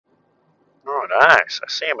Righto, so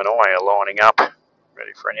Sam and I are lining up,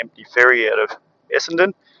 ready for an empty ferry out of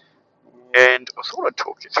Essendon, and I thought I'd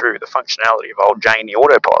talk you through the functionality of old Jane the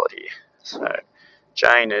autopilot here. So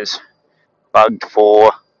Jane is bugged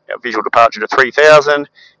for our visual departure to 3000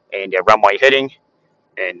 and our runway heading,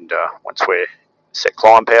 and once we're set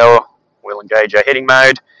climb power, we'll engage our heading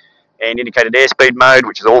mode and indicated airspeed mode,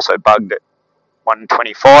 which is also bugged at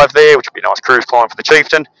 125 there, which would be a nice cruise climb for the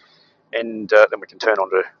Chieftain, and then we can turn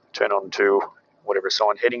on to whatever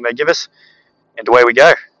assigned heading they give us, and away we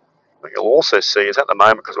go. What you'll also see is at the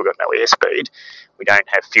moment, because we've got no airspeed, we don't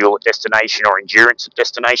have fuel at destination or endurance at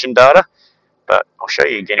destination data, but I'll show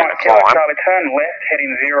you again in the climb. Charlie, turn left, heading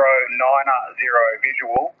 090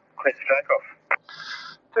 visual, clear to take off.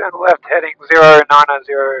 Turn left, heading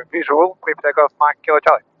 090 visual, clear to take off, Mike, Kilo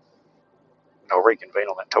Charlie. I'll reconvene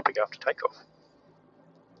on that topic after takeoff.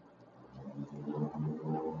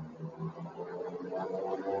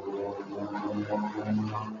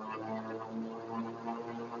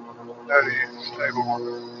 Steady, stable,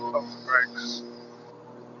 off the brakes.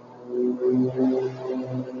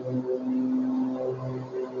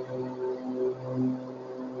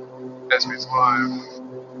 Airspeed's live,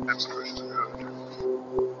 temps pushed to good.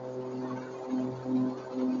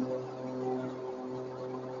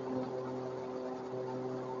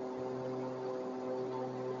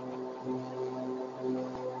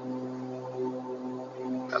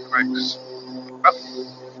 At the brakes. Up.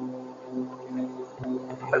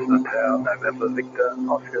 Essendon Tower, November Victor,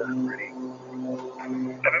 Oscar, ready.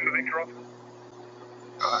 November Victor, Oscar.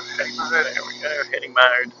 Heading mode, there we go, heading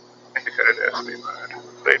mode, Indicated airspeed mode.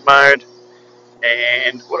 speed mode,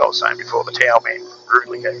 and what I was saying before, the tower man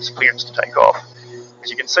brutally gave us clearance to take off. As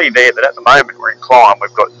you can see there, that at the moment we're in climb,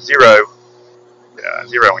 we've got zero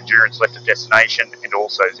endurance left at destination and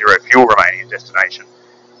also zero fuel remaining at destination.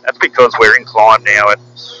 That's because we're in climb now at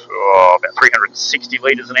about 360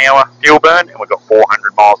 litres an hour fuel burn, and we've got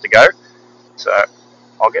 400 miles to go. So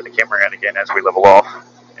I'll get the camera out again as we level off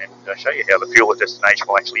and show you how the fuel at destination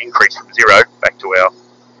will actually increase from zero back to our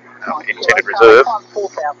intended reserve. I'm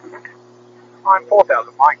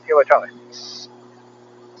 4,000, Mike, Kilo Charlie.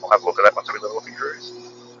 We'll have a look at that once we level off in cruise.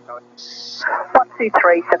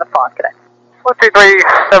 12375, g'day.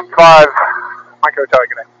 12375, Mike, Kilo Charlie,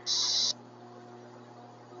 g'day.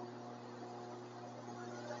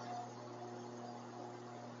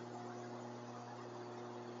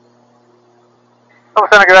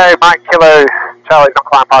 Center, g'day, Mike, Kilo Charlie's on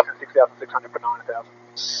climb passing 6,600 for 9,000.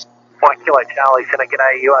 Mike Kilo Charlie, Centre,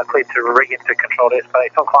 g'day, you are cleared to re-enter controlled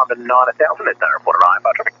airspace on climb to 9,000, there's no report of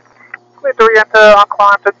IFR traffic. Clear to re-enter on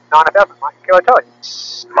climb to 9,000, Mike, Kilo Charlie.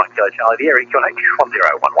 Mike Kilo Charlie, the air EQNH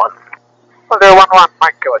 1011. 1011,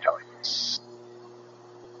 Mike, Kilo Charlie.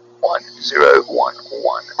 1011.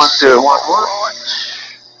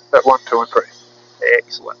 1011. At 1, 2, and 3.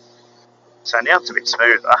 Excellent. So now it's a bit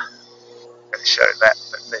smoother. I'm going to show that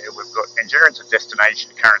there we've got endurance at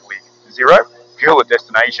destination currently 0, fuel at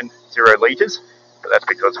destination 0 litres, but that's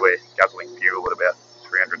because we're guzzling fuel at about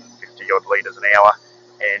 350 odd litres an hour,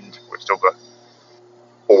 and we've still got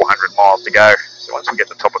 400 miles to go. So once we get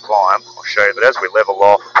to the top of climb, I'll show you that as we level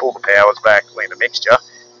off, pull the powers back, land the mixture,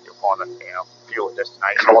 you'll find that our fuel at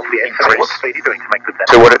destination will increase What speed are you doing to make good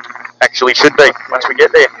to what it actually should be once we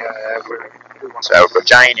get there. So we've got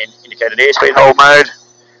Jane in indicated airspeed hold mode,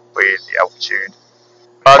 with the altitude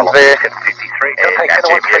bug there, and our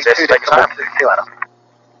GPS takes us home.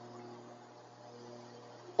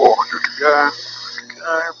 400 to go.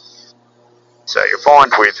 So you'll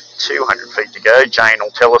find with 200 feet to go, Jane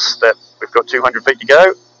will tell us that we've got 200 feet to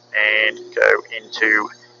go, and go into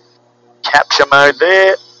capture mode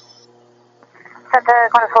there. Centre,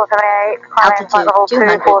 Qantas 478, climb flight level 2 for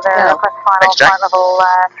the request final, flight level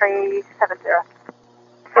 370.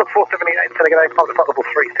 478, Centre, g'day, climb to flight level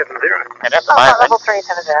 370. And at the moment, level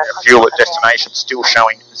 370. our fuel at destination still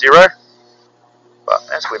showing 0, but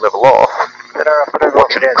as we level off, what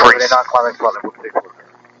should increase. Climbing flight level 240.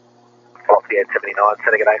 Velocity 879,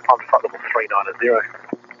 Centre, g'day, climb to flight level 390.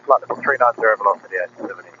 Flight level 390, velocity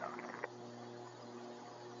 879.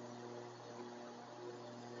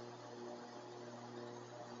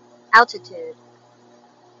 Altitude.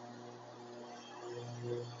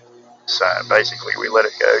 So basically we let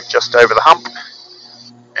it go just over the hump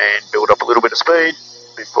and build up a little bit of speed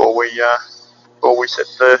before we set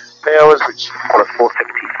the powers, which Qantas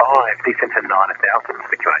 475, descent to 9,000,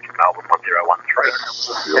 QNH Melbourne 1013.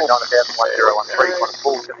 9,000, 1013, Qantas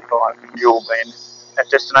 475. fuel then at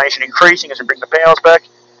destination increasing as we bring the powers back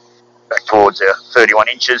towards our 31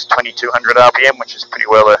 inches, 2200 RPM, which is pretty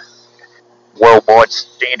well a worldwide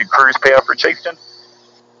standard cruise power for a Chieftain.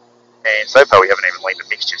 And so far we haven't even landed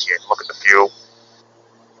mixtures yet. Look at the fuel.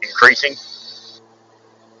 decreasing.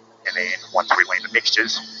 And then once we lean the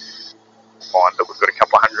mixtures, we'll find that we've got a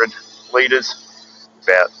couple of 100 litres,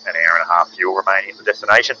 about an hour and a half fuel remaining at the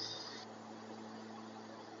destination.